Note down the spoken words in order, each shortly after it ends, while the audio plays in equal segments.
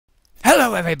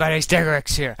Hello everybody,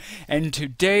 Stegorex here, and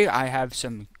today I have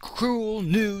some cruel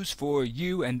news for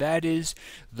you, and that is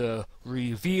the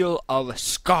reveal of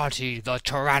Scotty the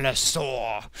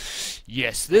Tyrannosaur.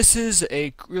 Yes, this is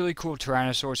a really cool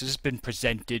Tyrannosaur. This has been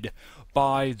presented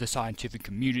by the scientific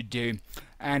community,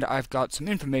 and I've got some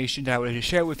information that I wanted to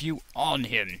share with you on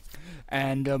him.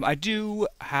 And I do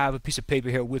have a piece of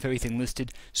paper here with everything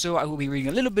listed, so I will be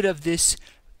reading a little bit of this,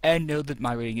 and know that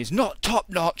my reading is not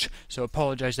top-notch, so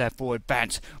apologize that for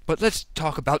advance. But let's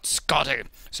talk about Scotty.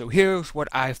 So here's what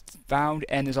I've found,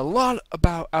 and there's a lot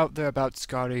out there about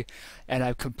Scotty, and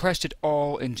I've compressed it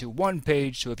all into one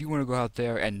page, so if you want to go out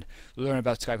there and learn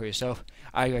about Scotty for yourself,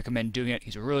 I recommend doing it.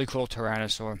 He's a really cool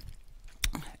Tyrannosaur.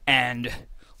 And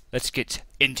let's get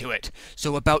into it.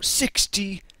 So about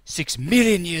 66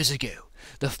 million years ago,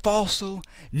 the fossil,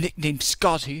 nicknamed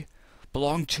Scotty,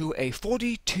 belonged to a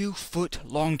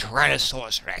 42-foot-long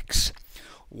Tyrannosaurus rex,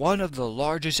 one of the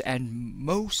largest and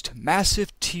most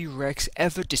massive T-Rex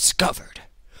ever discovered.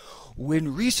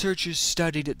 When researchers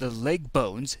studied the leg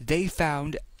bones, they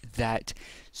found that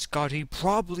Scotty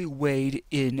probably weighed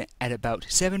in at about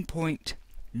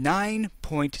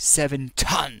 9.7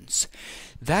 tons.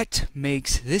 That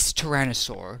makes this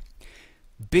Tyrannosaur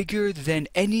bigger than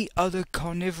any other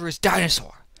carnivorous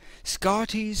dinosaur.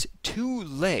 Scotty's two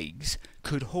legs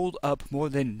could hold up more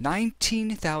than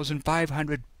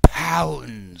 19,500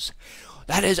 pounds.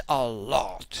 That is a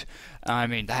lot. I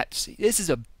mean, this is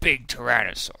a big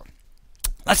Tyrannosaur.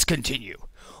 Let's continue.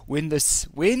 When the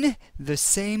same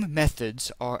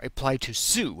methods are applied to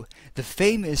Sue, the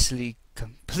famously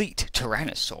complete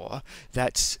Tyrannosaur,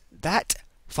 that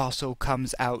fossil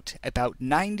comes out about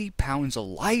 90 pounds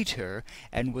lighter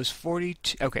and was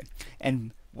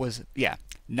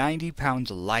 90 pounds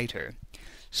lighter.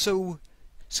 So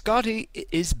Scotty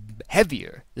is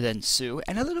heavier than Sue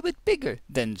and a little bit bigger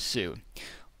than Sue.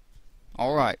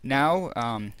 Alright, now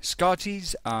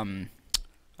Scotty's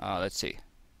let's see.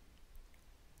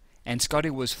 And Scotty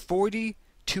was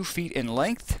 42 feet in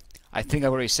length. I think I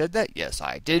already said that. Yes,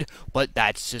 I did, but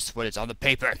that's just what is on the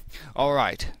paper.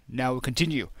 Alright, now we'll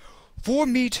continue. 4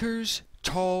 meters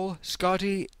tall,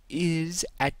 Scotty is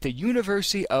at the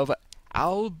University of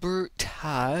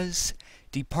Alberta's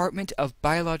Department of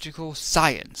Biological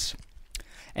Science.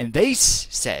 And they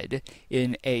said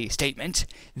in a statement,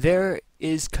 there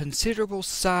is considerable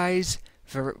size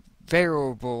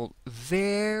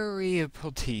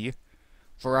variability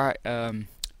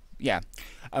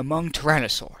among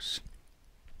tyrannosaurs.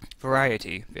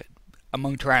 Variety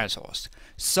among tyrannosaurs.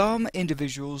 Some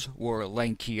individuals were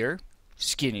lankier,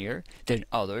 skinnier than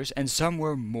others, and some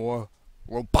were more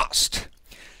robust.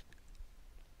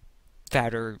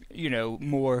 Fatter,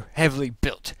 more heavily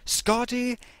built.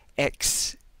 Scotty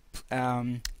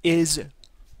is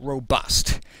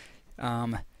robust.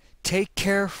 Take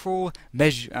careful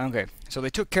so they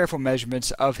took careful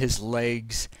measurements of his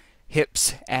legs,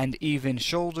 hips, and even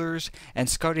shoulders, and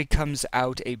Scotty comes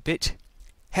out a bit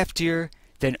heftier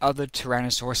than other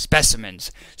Tyrannosaur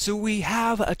specimens. So we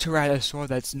have a Tyrannosaur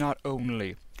that's not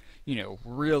only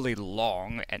really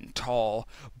long and tall,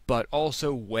 but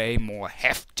also way more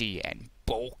hefty and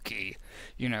bulky.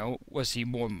 Was he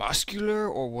more muscular,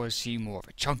 or was he more of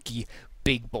a chunky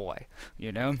big boy?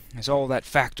 It's all that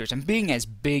factors. And being as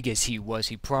big as he was,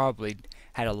 he probably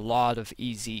had a lot of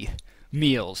easy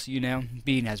meals,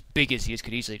 Being as big as he is,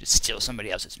 could easily just steal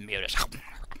somebody else's meal.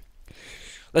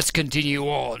 Let's continue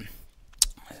on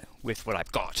with what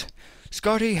I've got.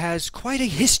 Scotty has quite a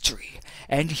history,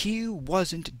 and he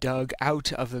wasn't dug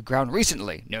out of the ground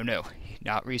recently. No,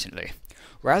 not recently.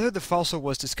 Rather, the fossil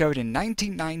was discovered in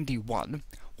 1991,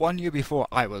 1 year before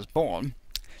I was born,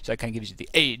 so that kind of gives you the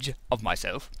age of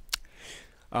myself.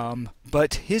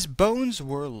 But his bones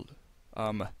were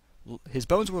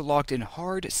locked in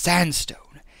hard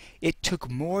sandstone. It took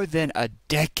more than a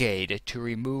decade to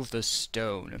remove the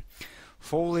stone.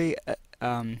 Fully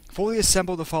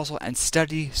assemble the fossil and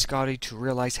study Scotty to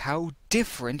realize how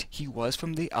different he was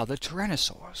from the other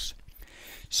tyrannosaurs.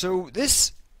 So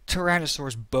this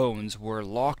Tyrannosaur's bones were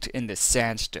locked in the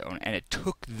sandstone, and it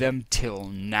took them till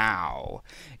now.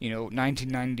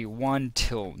 1991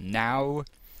 till now,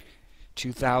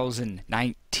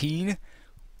 2019,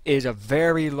 is a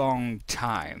very long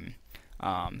time.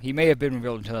 He may have been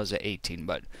revealed in 2018,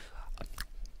 but,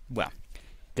 well,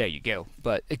 there you go.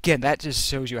 But again, that just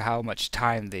shows you how much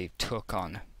time they took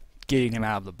on getting him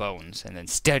out of the bones and then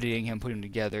studying him, putting him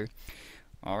together.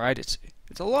 Alright, it's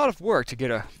a lot of work to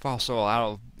get a fossil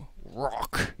out of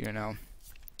rock,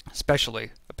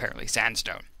 especially apparently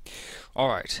sandstone.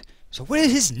 Alright, So where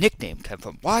did his nickname come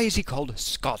from? Why is he called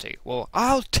Scotty? Well,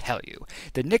 I'll tell you.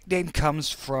 The nickname comes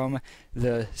from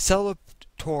the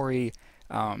celebratory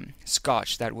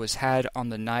scotch that was had on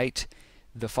the night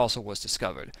the fossil was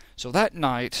discovered. So that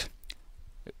night,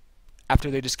 after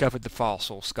they discovered the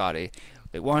fossil, Scotty,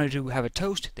 they wanted to have a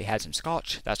toast. They had some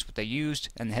scotch. That's what they used,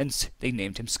 and hence they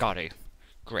named him Scotty.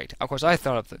 Great. Of course, when I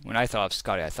thought of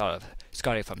Scotty, I thought of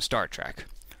Scotty from Star Trek.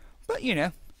 But you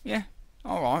know, yeah,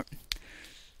 all right.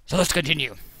 So let's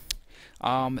continue.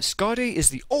 Scotty is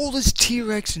the oldest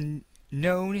T-Rex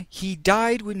known. He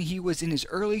died when he was in his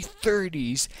early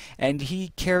 30s, and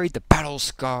he carried the battle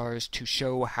scars to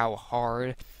show how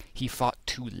hard he fought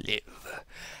to live.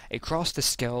 Across the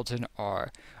skeleton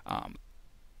are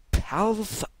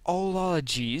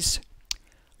pathologies,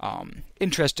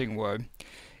 interesting word,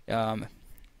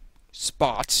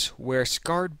 spots where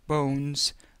scarred bone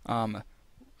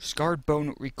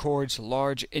records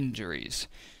large injuries.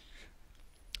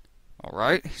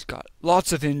 Alright, he's got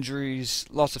lots of injuries,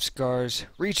 lots of scars.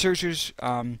 Researchers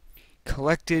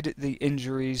collected the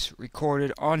injuries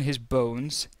recorded on his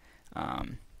bones,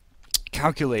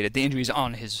 calculated the injuries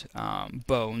on his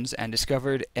bones, and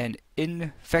discovered an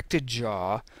infected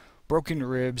jaw, broken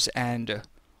ribs, and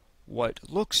what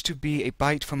looks to be a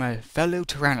bite from a fellow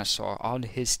tyrannosaur on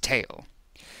his tail.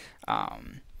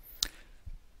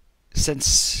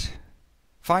 Since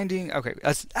finding... Okay,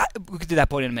 we'll get to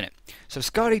that point in a minute. So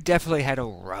Scotty definitely had a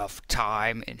rough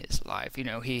time in his life. You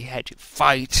know, he had to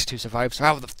fight to survive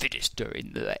the fittest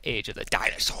during the age of the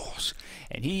dinosaurs.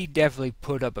 And he definitely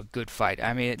put up a good fight.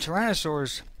 I mean,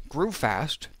 tyrannosaurs grew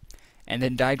fast and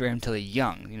then died relatively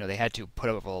young. You know, they had to put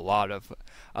up with a lot of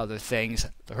other things.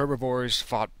 The herbivores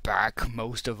fought back,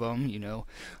 most of them, you know.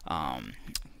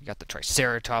 You got the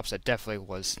Triceratops. That definitely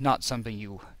was not something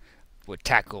you would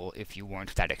tackle if you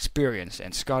weren't that experienced,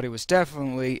 and Scotty was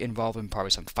definitely involved in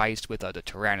probably some fights with other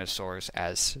tyrannosaurs,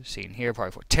 as seen here,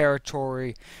 probably for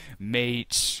territory,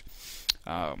 mates,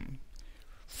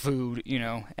 food, you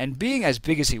know. And being as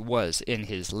big as he was in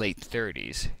his late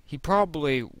 30s, he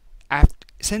probably,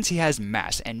 since he has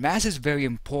mass, and mass is very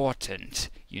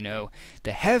important, you know,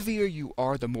 the heavier you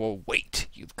are, the more weight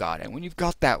you've got, and when you've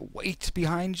got that weight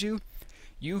behind you,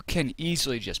 you can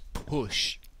easily just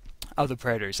push other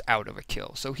predators out of a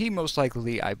kill. So he most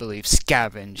likely, I believe,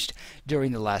 scavenged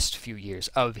during the last few years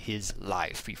of his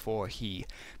life before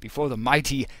the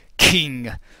mighty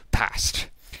king passed.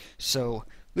 So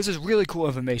this is really cool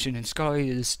information, and Scotty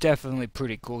is definitely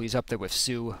pretty cool. He's up there with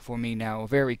Sue for me now.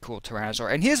 Very cool tyrannosaur.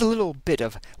 And here's a little bit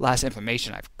of last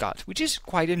information I've got, which is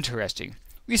quite interesting.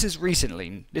 This is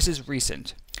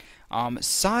recent.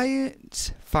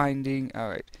 Since finding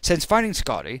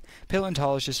Scotty,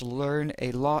 paleontologists learn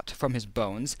a lot from his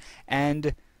bones,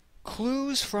 and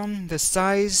clues from the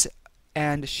size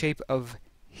and shape of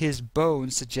his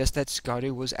bones suggest that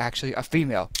Scotty was actually a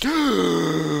female.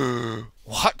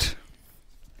 What?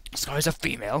 Scotty's a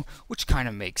female, which kind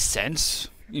of makes sense.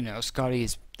 You know, Scotty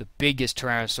is the biggest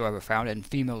tyrannosaur ever found, and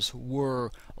females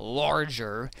were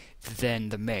larger than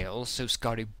the males, so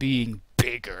Scotty being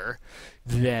bigger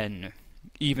than,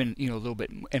 even, you know, a little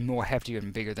bit and more heftier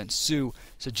and bigger than Sue,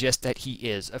 suggests that he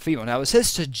is a female. Now it says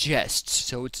suggests,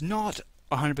 so it's not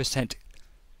 100%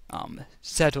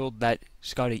 settled that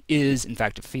Scotty is in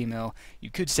fact a female. You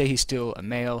could say he's still a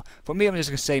male. For me, I'm just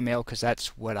gonna say male because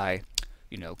that's what I,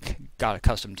 you know, got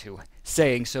accustomed to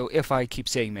saying. So if I keep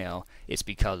saying male, it's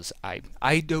because I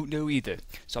don't know either.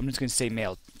 So I'm just gonna say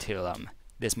male till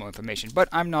there's more information, but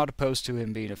I'm not opposed to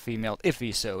him being a female if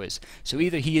he so is. So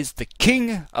either he is the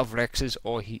king of Rexes,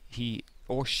 or he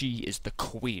or she is the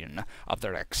queen of the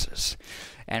Rexes.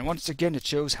 And once again, it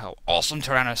shows how awesome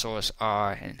Tyrannosaurus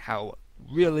are, and how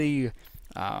really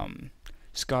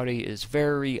Scotty is a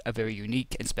very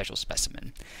unique and special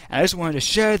specimen. And I just wanted to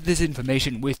share this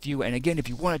information with you. And again, if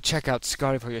you want to check out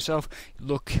Scotty for yourself,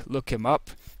 look him up.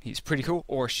 He's pretty cool,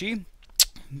 or she.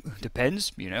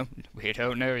 Depends, you know, we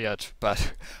don't know yet,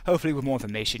 but hopefully when more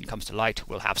information comes to light,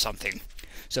 we'll have something.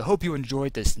 So hope you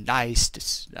enjoyed this nice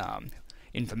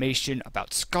information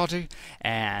about Scotty,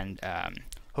 and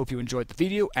hope you enjoyed the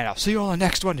video, and I'll see you on the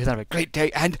next one. Have a great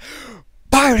day, and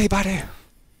bye everybody!